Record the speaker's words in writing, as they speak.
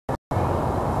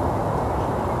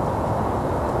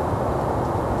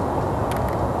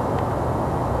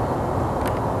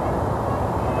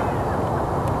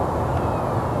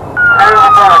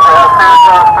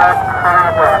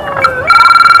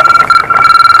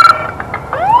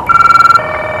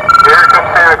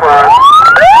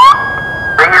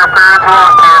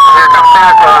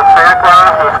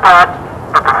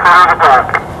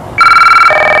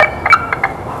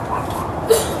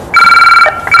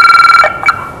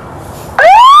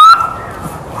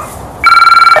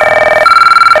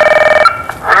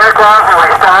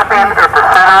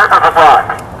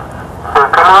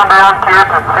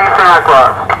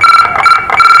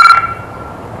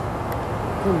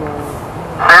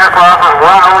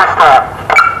stop.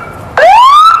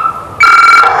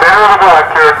 Center of the block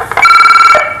here.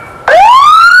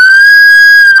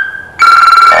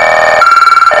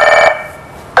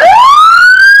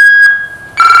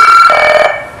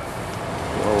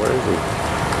 Oh, where is he?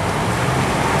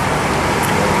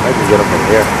 I can get him from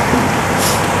here.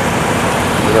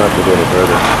 You don't have to go any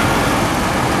further.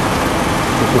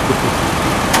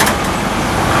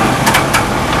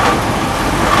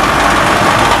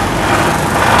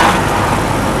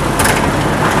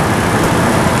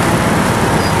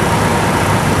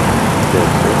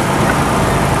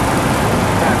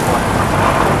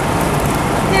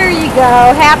 There you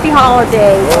go. Happy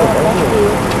holidays. Oh, thank you.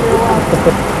 You're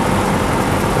welcome.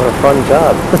 What a fun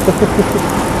job.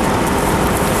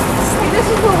 See, this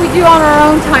is what we do on our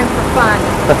own time for fun.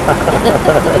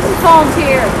 This is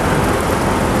volunteer.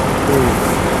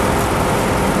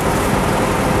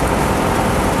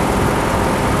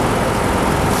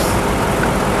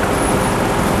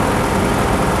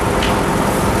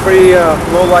 Pretty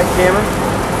low light camera.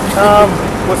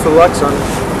 What's the lux on it? I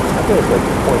think it's like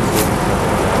 0.6.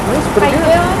 That's pretty good.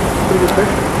 Pretty good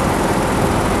picture.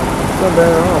 Not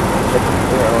bad at all.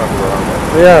 Yeah, I don't have to go around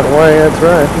there. Yeah, why? That's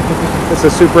right. It's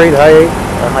a Super 8 high 8.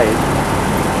 High 8.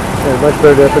 Yeah, much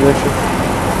better definition.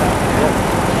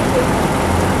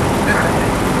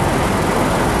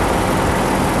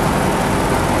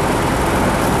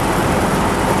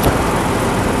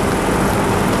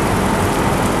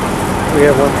 We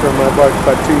have one from I bought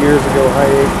about 2 years ago,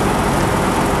 high 8.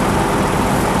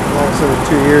 All of a sudden,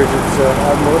 2 years, it's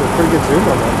automotive. Pretty good zoom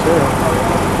on that too.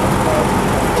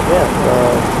 Yeah.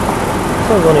 This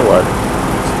one's only what?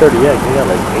 It's 30x. You got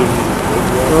like 80.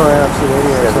 Oh, yeah,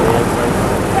 absolutely. Yeah, so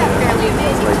Fairly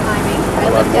amazing timing. I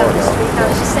lived down the street. I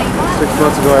was just saying, 6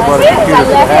 months ago, I bought a I computer for the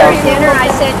left there house. at dinner. I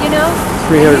said, you know,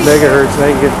 300 megahertz, and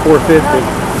I can get 450.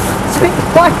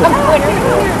 I'm going to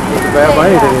Can't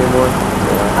buy anything anymore.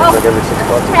 Oh, like every 6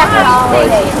 months. happy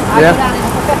holidays. Yeah.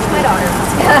 That's my daughter.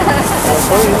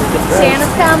 Santa's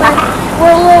coming.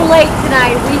 We're a little late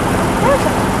tonight. There's a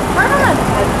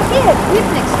kid. We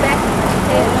didn't expect a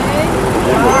kid.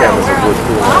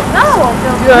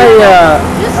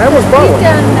 I almost bought one.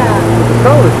 The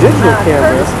color is digital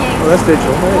camera. Oh, that's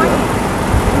digital. There you go.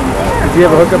 Did you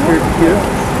have a hookup for your computer?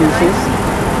 PC?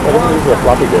 Yeah, this is a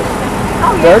floppy disk.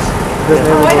 Oh, yeah. Does? Doesn't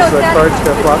have one of those cards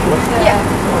that flop? Yeah.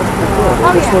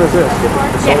 Which one is this?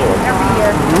 Yeah, every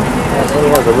year. This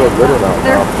one has a real glitter mount.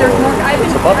 There's more.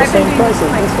 It's about the same price as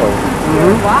this one.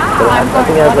 Wow. But I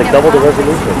think it has like double the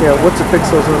resolution. Yeah, what's the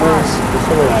pixels on this? This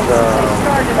one is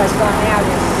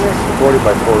 40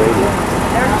 by 480.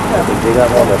 I think they got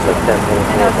one that's like 10, 24.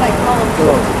 I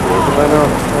know.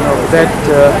 That, It's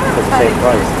the same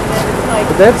price.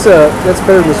 but that's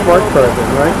better than the smart card then,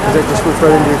 right? Because that just fits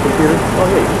right into your computer? Oh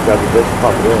yeah, you just grab the disc,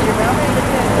 pop it in.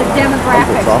 The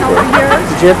demographics. software.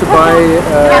 Did you have to buy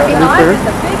a new printer?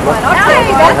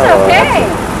 Hey, that's okay.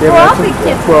 Do you Well, have I'll be an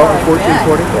kids 12, 14,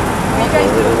 40? It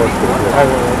really works pretty good. I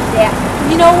don't know. Yeah.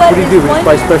 You know what? What do you do? We just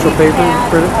buy special paper and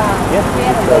print it? Yeah,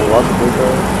 it's lots of paper.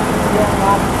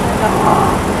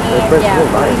 It prints real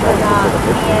nice.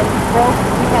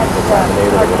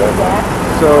 Laminated or whatever.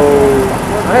 So,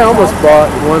 I almost bought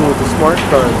one with the smart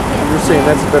card. You're saying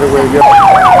that's a better way to go.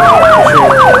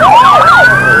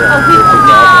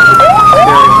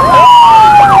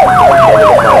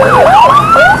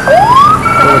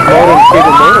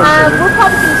 We're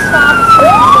probably going to stop.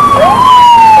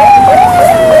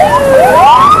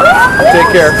 Take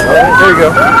care. There you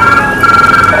go.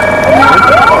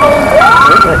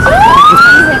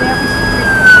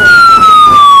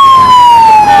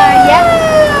 Yeah.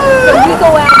 So you go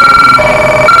out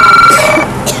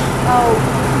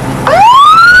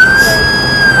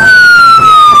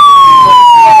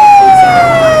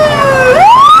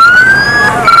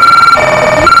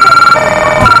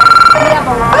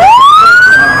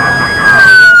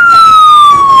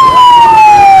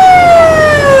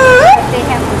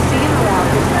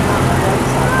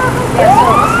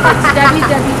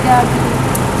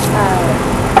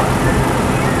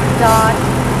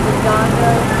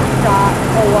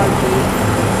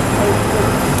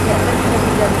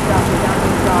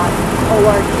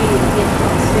to get to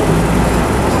the city.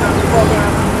 Scroll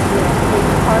down to the police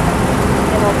department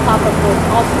and it'll pop up with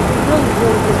also really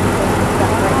good things. We've got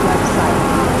a great website.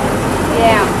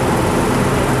 Yeah.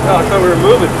 Oh, I thought we were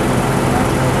moving.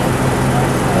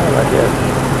 Oh, not yet.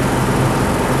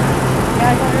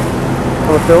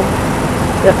 On the film?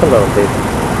 Yeah, come on, Dave.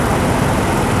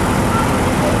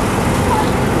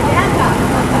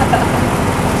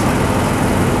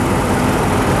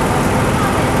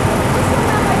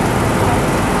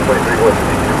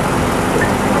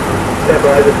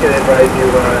 but I just can advise you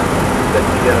that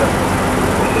the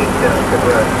machine can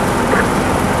run.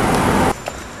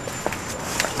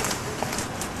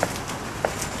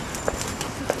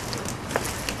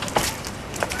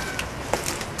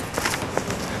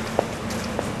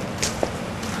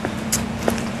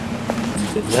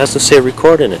 It has to say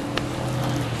recording it.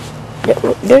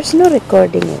 There's no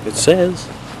recording it. It says.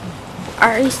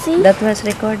 REC? That was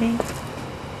recording?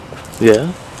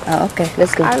 Yeah. Oh, okay.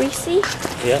 Let's go. REC?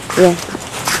 Yeah. Yeah.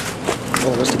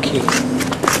 Oh, what's the key?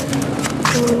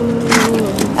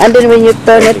 And then when you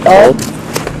turn it off,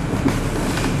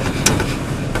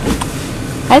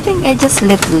 I think I just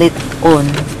let lit on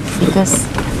because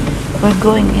we're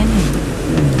going in.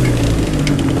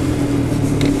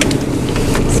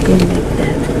 It's going like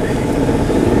that.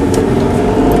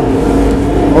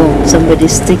 Oh,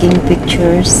 somebody's taking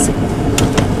pictures.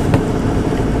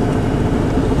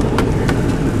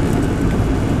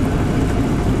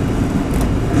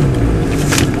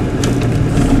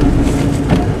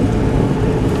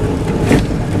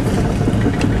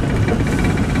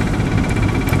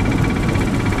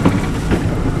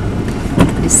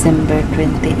 December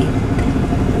 28th.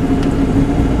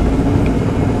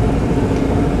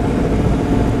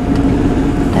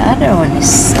 The other one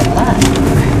is a lot.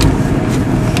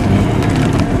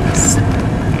 Yes.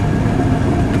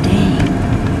 Dang.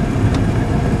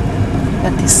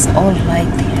 But it's all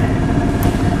right here.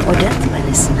 Oh, that one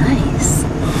is nice.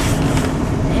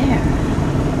 There.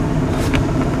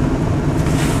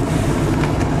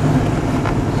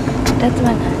 That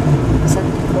one,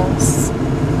 Santa Claus.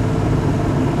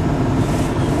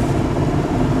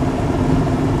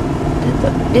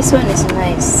 This one is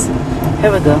nice. Here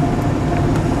we go.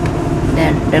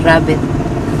 There, the rabbit.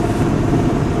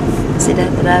 See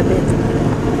that rabbit?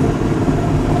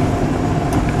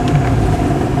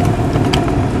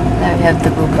 Now we have to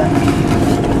go back.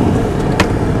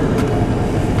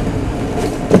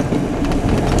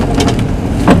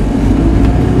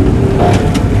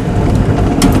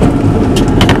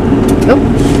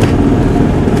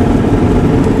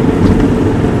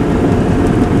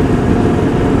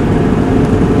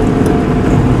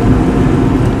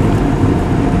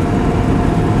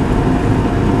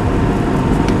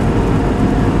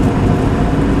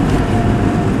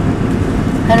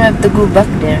 I don't have to go back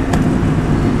there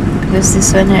because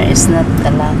this one here is not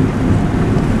allowed.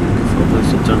 So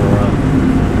let's turn around.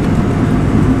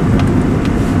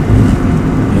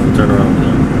 Yeah, turn around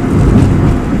there.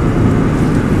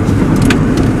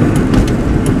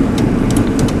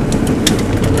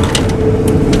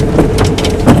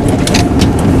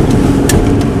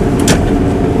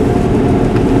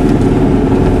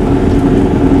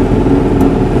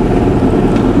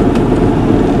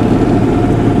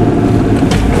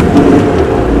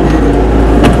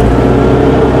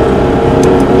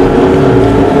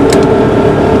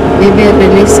 Maybe a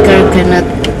police car cannot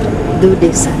do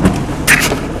this.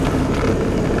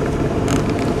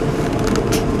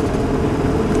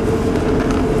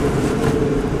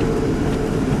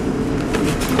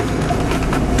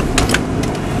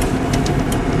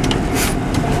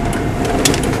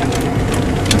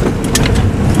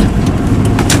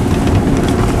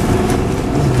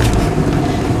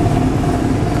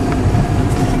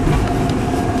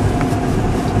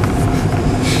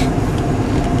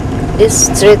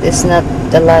 This street is not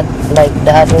a lot like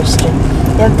the other street.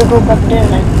 You have to go back there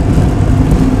now.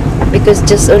 Because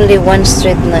just only one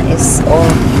street na is all.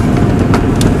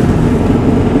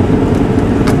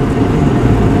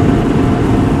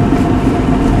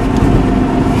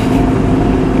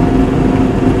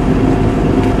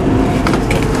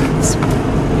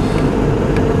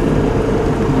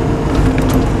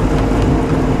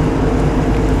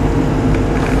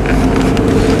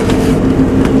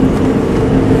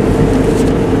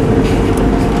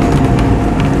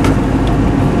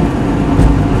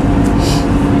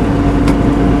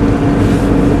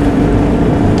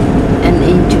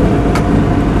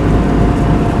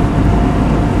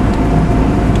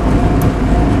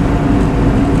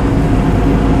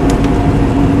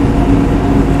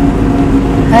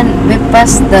 And we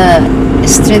pass the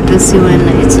street to see when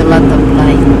it's a lot of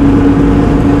light.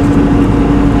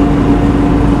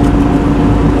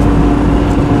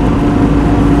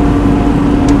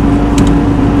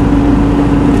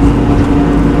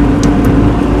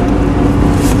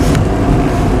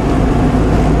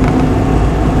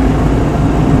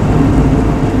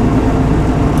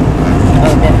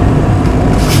 Oh,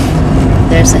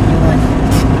 there's a new one.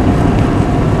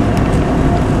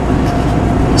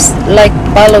 It's like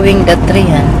following the tree,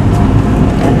 huh?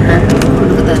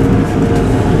 Look at that.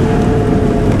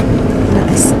 That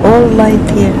is all light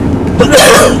here.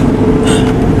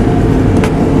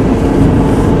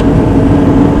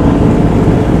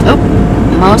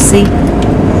 Oh, see.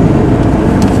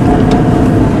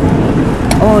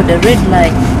 Oh, the red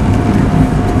light.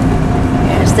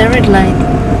 Here's the red light.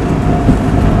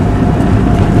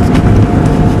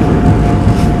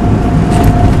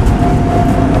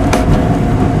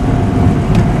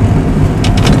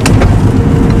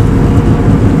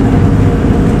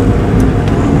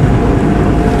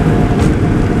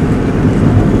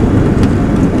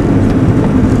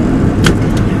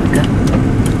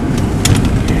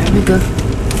 Here we go.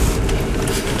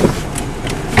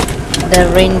 The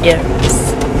reindeers.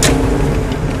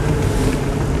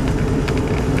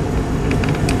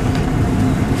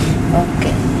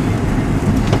 Okay.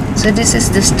 So this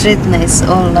is the street na it's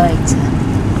all lights.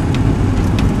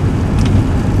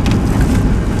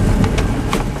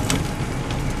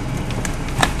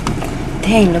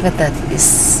 Dang, look at that.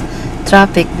 It's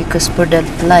traffic because for that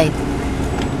light.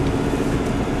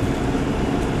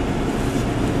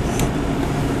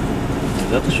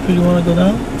 Is that the street you want to go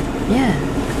down? Yeah.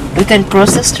 We can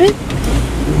cross the street?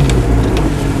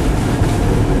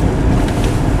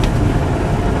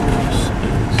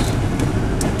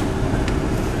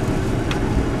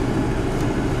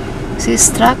 See,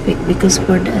 it's traffic because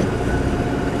for that.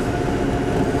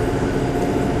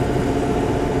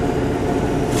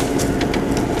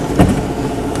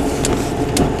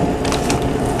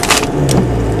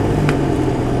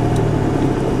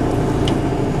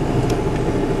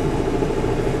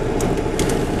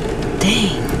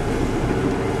 Dang.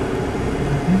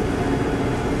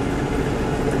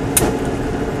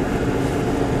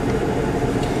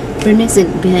 Bernice is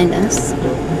behind us.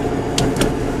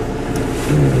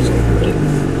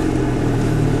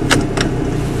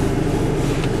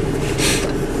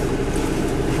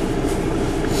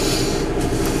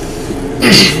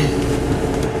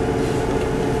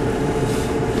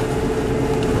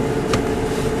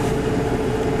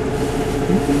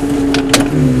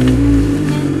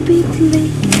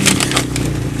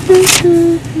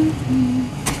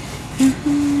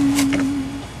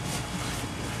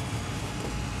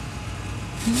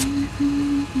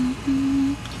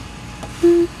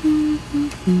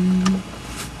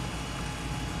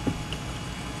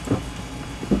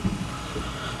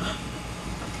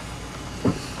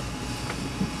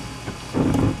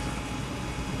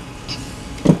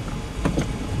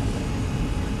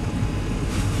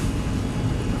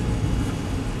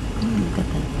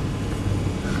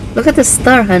 Look at the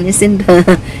star, hon. It's in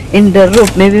the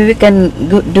roof. Maybe we can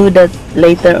do that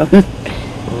later on.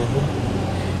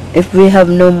 If we have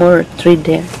no more tree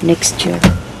there next year.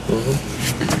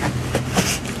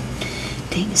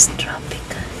 Things traffic.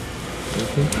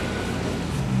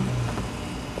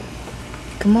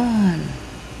 Come on.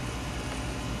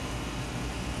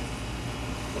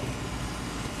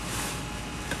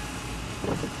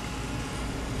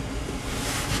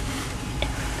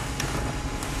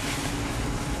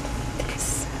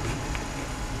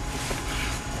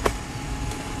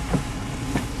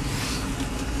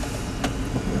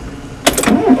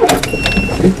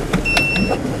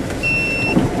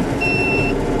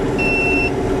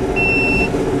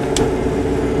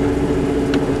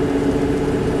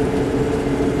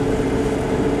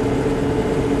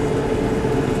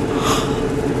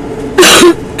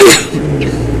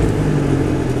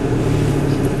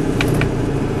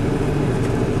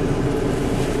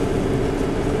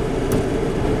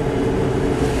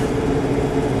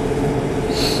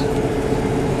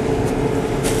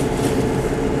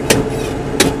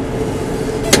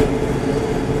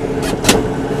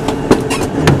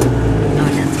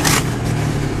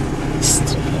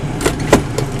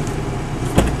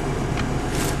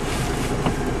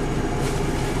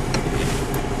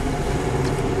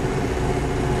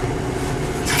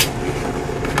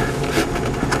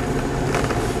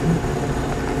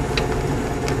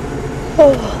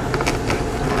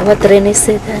 What Rene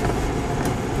said that?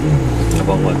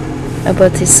 About what?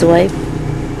 About his wife.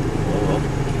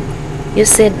 You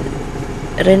said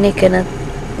Rene cannot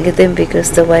get him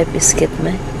because the wife is get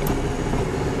mad.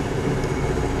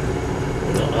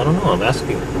 No, I don't know. I'm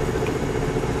asking.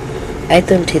 I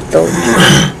thought he told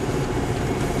me.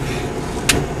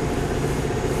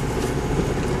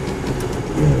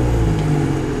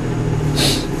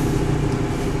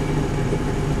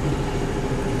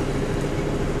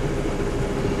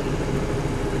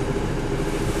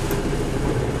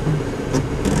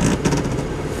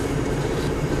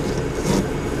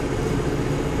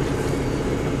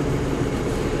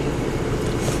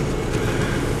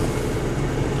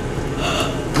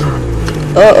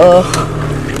 Oo,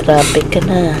 traffic ka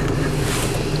na.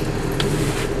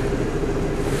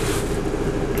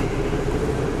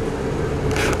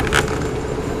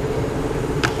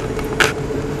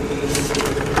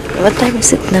 What time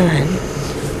is it now, Han?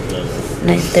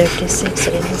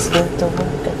 9:36. Rena's going to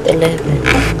work at 11.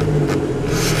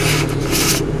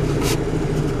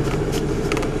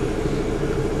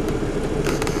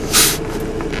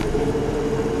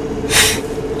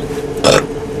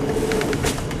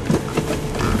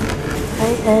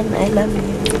 Hi, Han. I love you.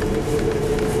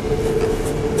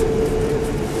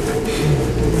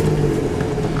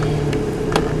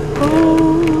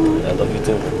 Oh. I love you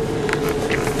too.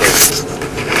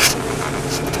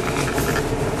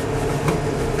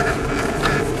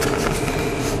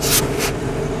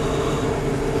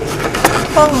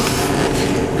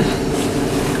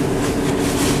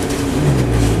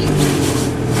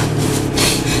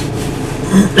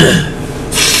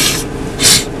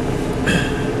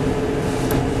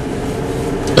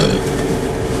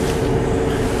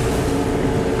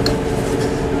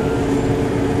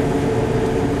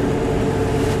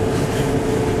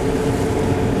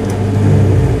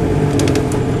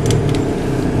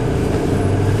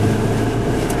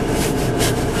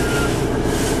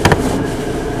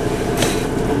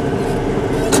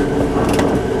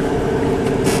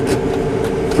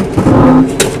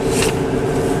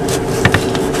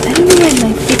 I don't know why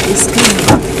my feet is kind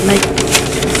of like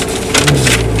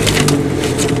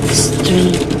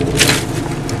straight.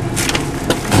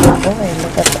 Oh,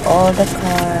 look at all the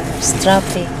cars,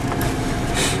 traffic.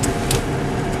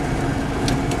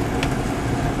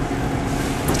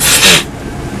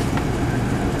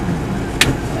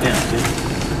 Yeah, see?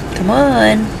 Come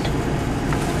on.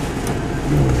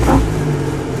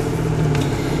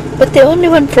 But the only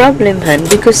one problem, Han,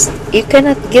 because you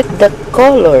cannot get the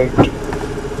colored.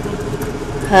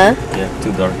 Huh? Yeah,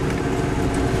 too dark.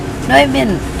 No, I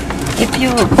mean, if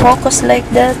you focus like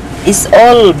that, it's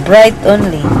all bright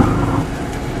only.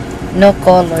 No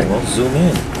color. Well, zoom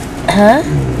in. Huh?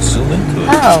 Zoom into it.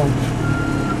 How?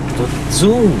 Don't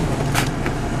zoom.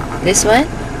 This one?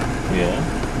 Yeah.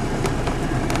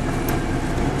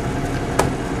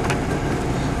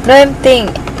 No,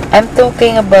 I'm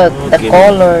talking about the Okay.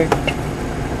 colored.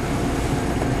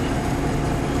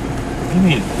 Let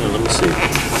me see.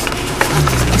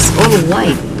 It's all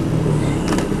white.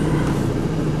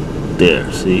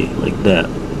 There, see? Like that.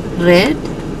 Red?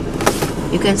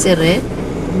 You can see red?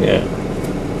 Yeah.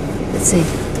 Let's see.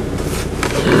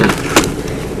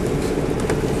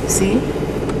 See?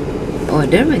 Oh,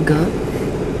 there we go.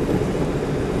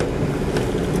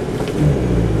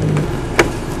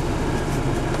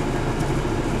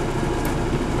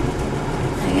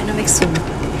 I'm gonna make some.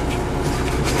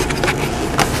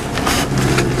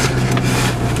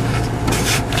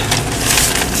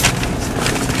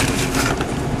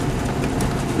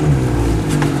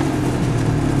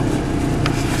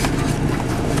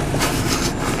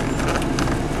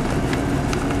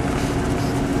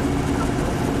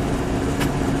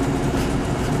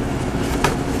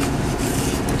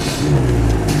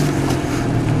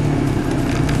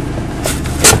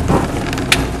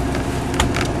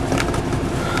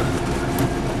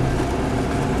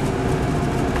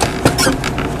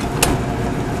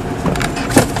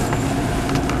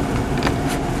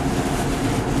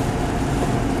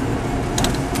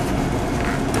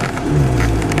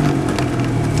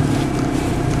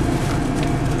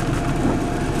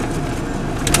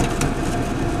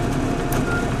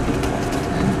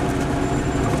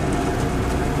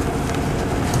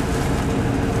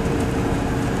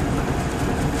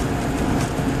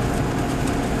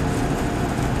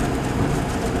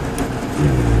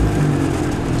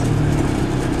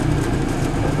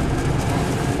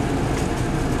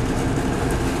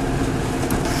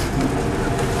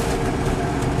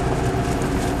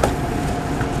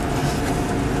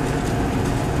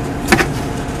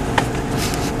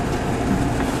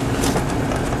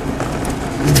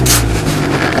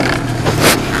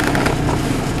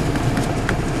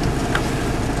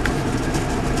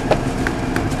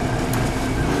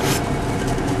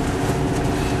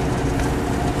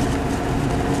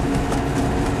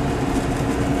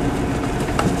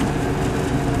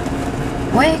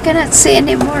 Why I cannot see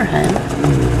anymore, huh?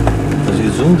 Because you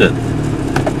zoomed it.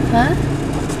 Huh?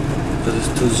 Because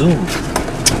it's too zoomed.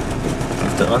 You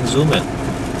have to unzoom it.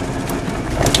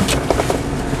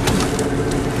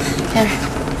 Here.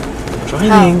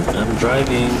 Driving. I'm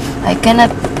driving. I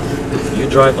cannot. You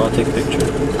drive, I'll take a picture.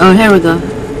 Oh, here we go.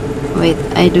 Wait,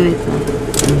 I do it now.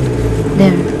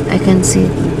 There, I can see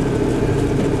it now.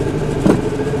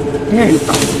 There.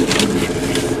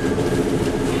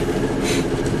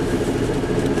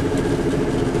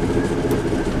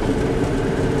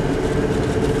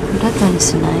 That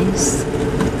one's nice.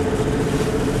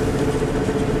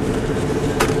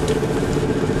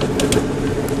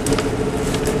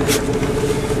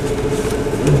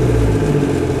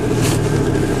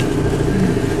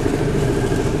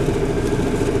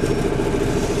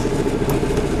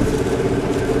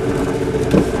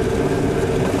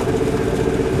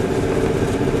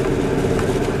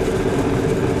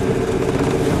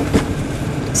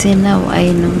 See, now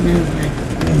I know now.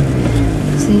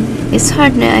 See, it's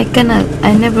hard now.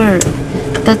 I never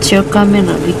touch your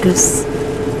camera because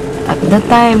at the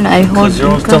time I hold Because you're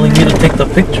your always telling me camera. to take the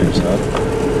pictures, huh?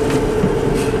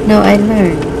 No, I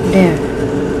learned there.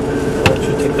 Why don't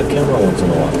you take the camera once in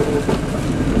a while?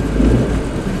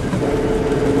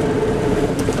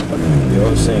 You're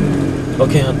always saying,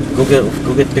 okay, hon, go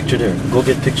get picture there. Go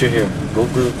get picture here. Go.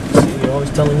 See, you're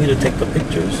always telling me to take the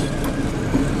pictures.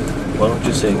 Why don't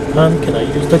you say, hon, can I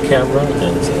use the camera?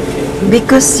 And say, okay.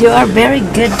 Because you are very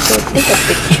good to take a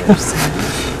pictures.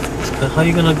 Then how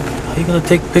you gonna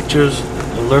take pictures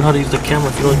and learn how to use the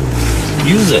camera if you don't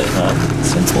use it, huh? It's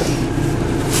simple.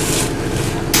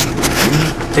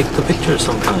 You take the picture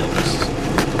sometimes. You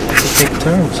have to take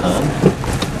turns, huh?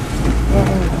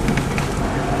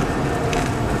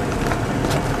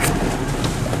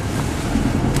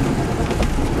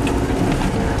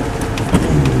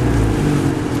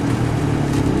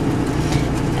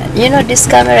 You know, this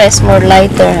camera is more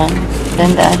lighter, huh,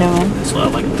 than the other one. So I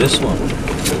like this one.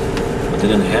 But they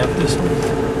didn't have this one.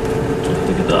 So I had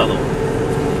to get the other one.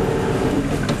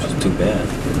 Which is too bad.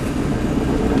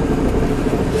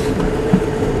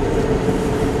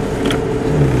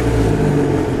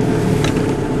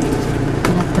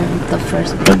 I'm gonna turn it off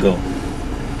first. Let go.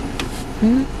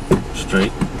 Hmm?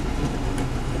 Straight.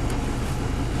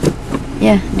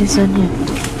 Yeah, this one here.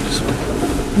 This one.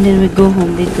 And then we go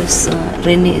home because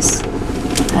Renee is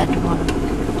had one.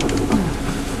 Oh.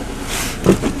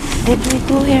 Did we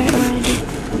go here already?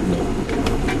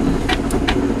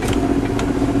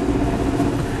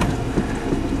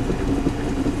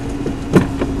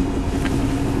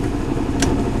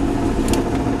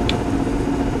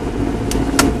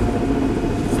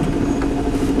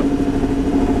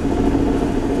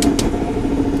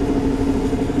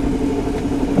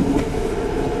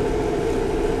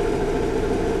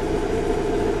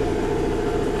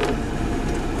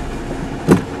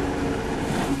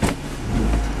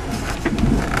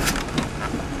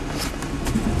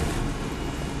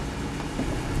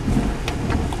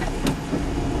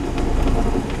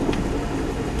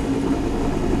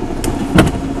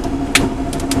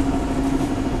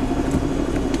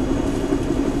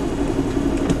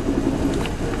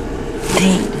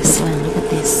 Dang, this one. Look at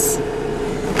this.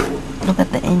 Look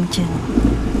at the engine.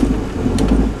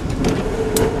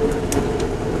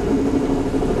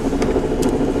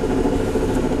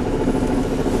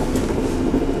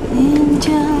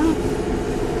 Engine.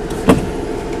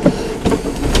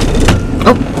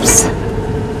 Oops.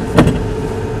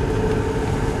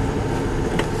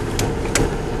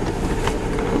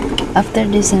 After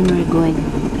this one we're going,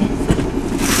 okay?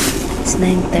 It's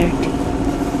 9:30.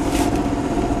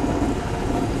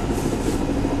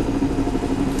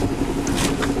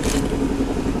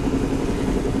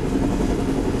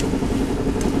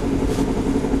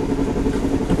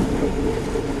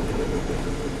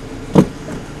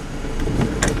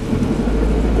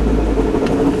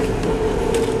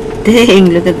 Dang,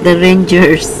 look at the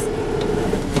Rangers.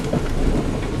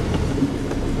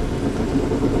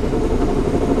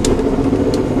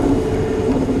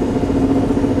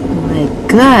 Oh my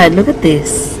god, look at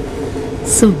this.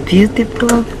 So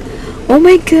beautiful. Oh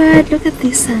my god, look at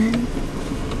this one.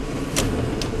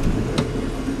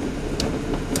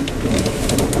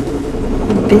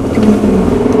 Beautiful.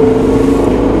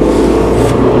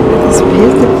 It's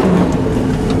beautiful.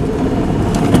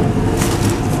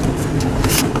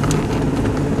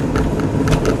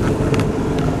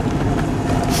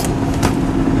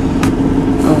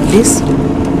 This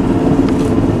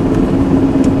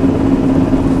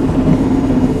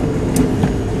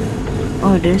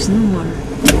oh, there's no more,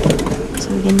 so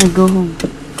we're gonna go home.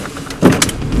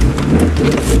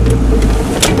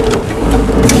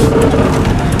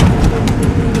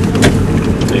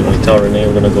 So you want to tell Renee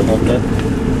we're gonna go home then?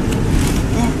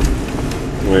 Yeah.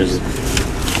 Where's it?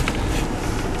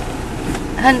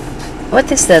 And what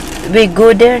is that? We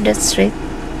go there, that street?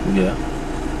 Yeah.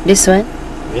 This one?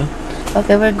 Yeah.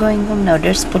 Okay, we're going home now.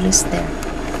 There's police there.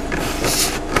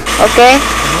 Okay?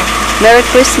 Merry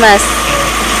Christmas.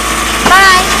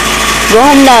 Bye! Go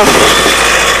home now.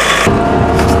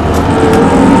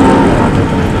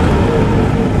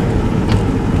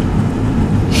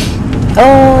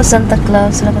 Oh, Santa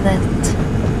Claus. Look at that.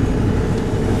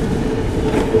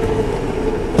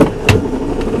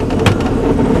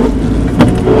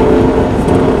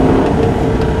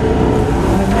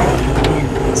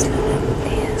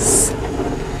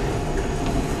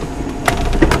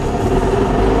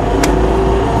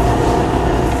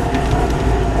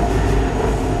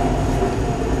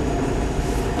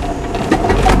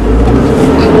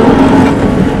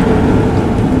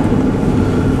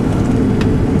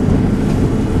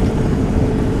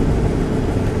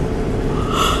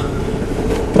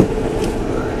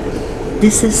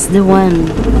 this is the one.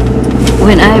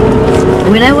 When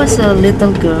I was a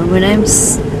little girl, when I'm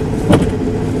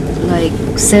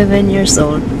like 7 years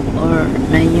old or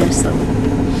 9 years old,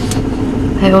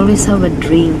 I always have a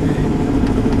dream.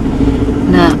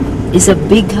 Now it's a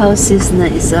big houses. Now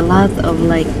it's a lot of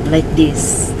like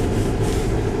this.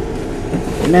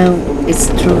 Now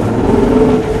it's true.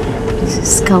 This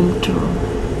is come true.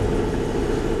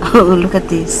 Oh, look at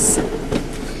this.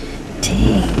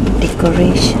 Dang,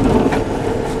 decoration.